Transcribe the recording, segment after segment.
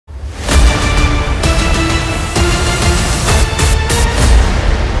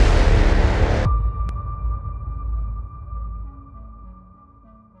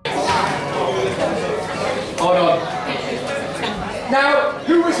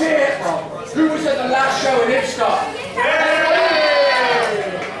here. Who was at the last show in Wigston?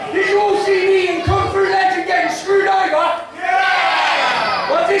 Did you all see me and Kung Fu Legend getting screwed over? Yeah!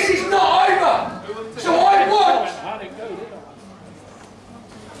 Well, this is not over. So I want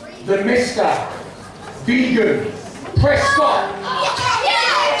the Mr. Vegan Prescott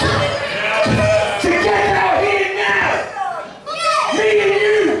to get out here now. Me and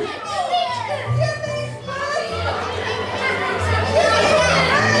you.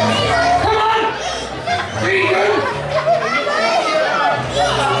 Come on, Vegan.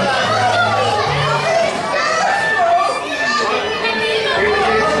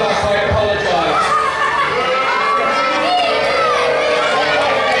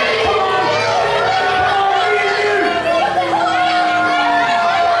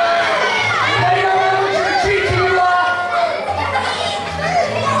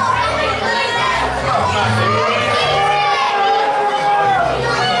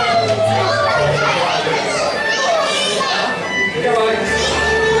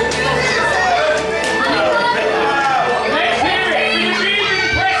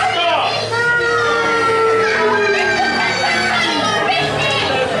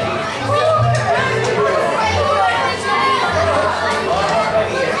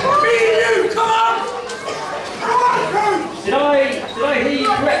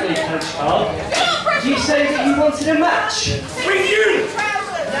 Karl, did you say that you wanted a match? With you!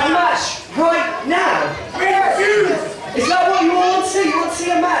 A match right now? With you! Is that what you want to see? You want to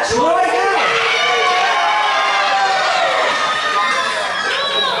see a match right now?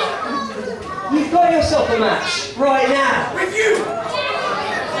 You've got yourself a match right now. With you!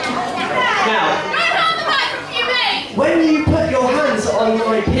 Now, when you put your hands on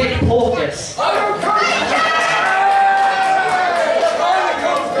my pig porpoise,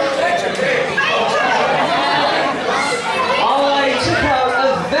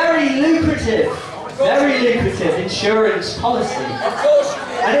 very lucrative insurance policy. Of course.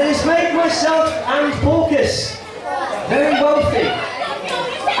 And it has made myself and Porcus very wealthy.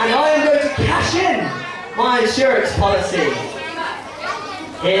 And I am going to cash in my insurance policy.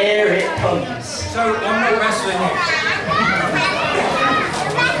 Here it comes. So, I'm not wrestling you.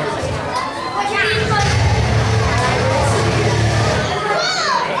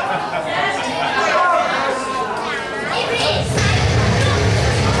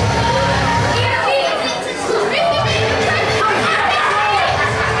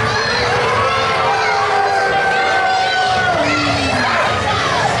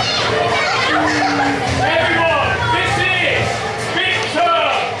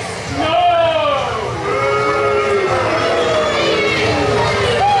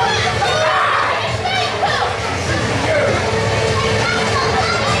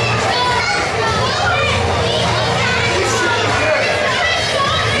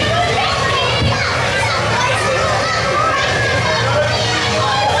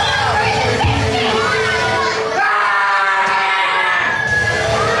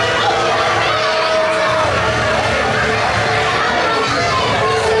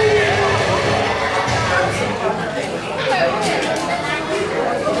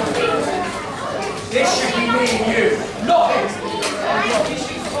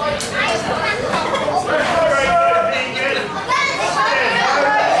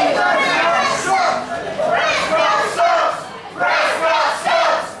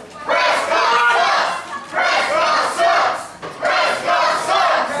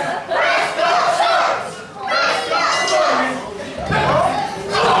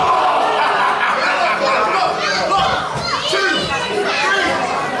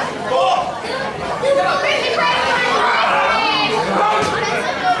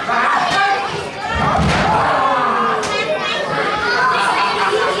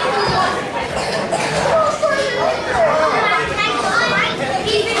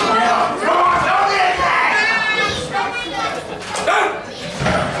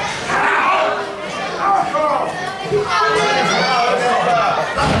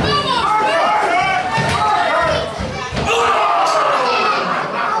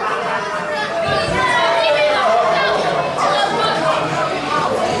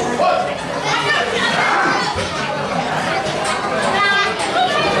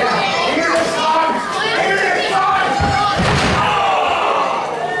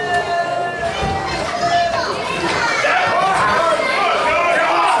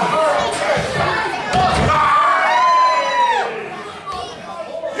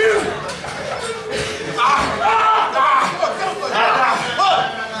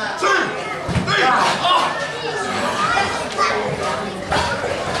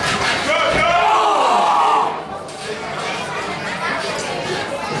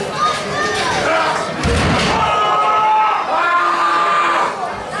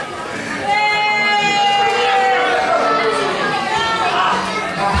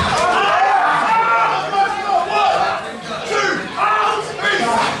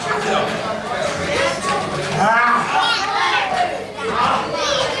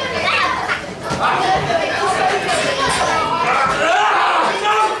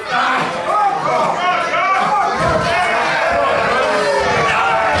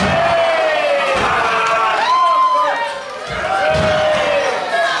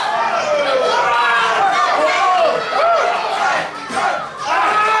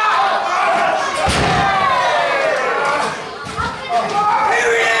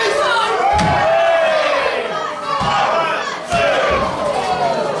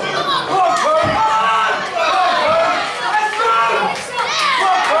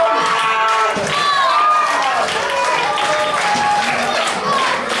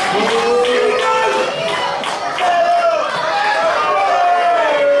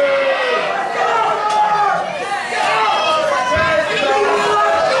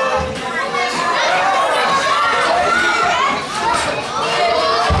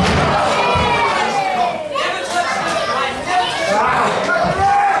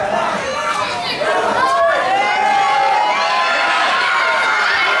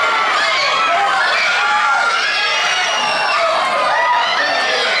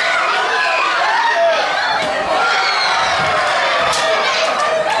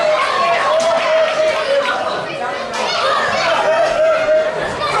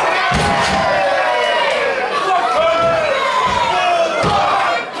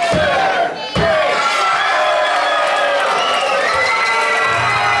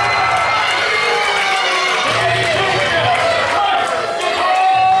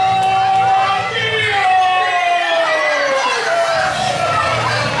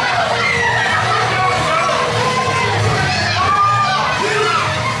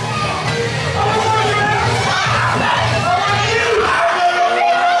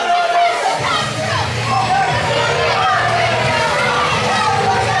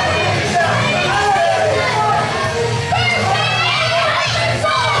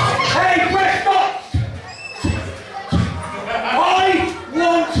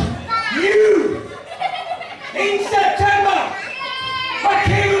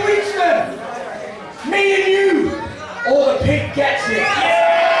 gets it.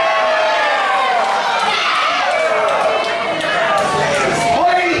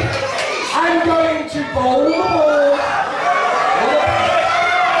 I'm going to bowl the ball.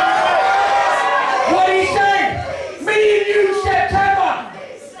 What do you say? Me and you, September.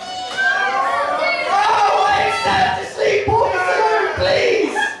 Oh, I accept to sleep Porpoise alone,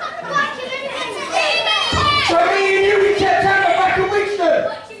 please. So me and you in September back at Wigston.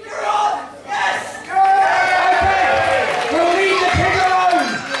 You're on. Yes. Okay. We'll leave the pig alone.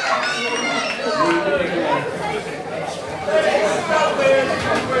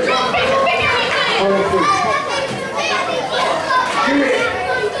 Do it.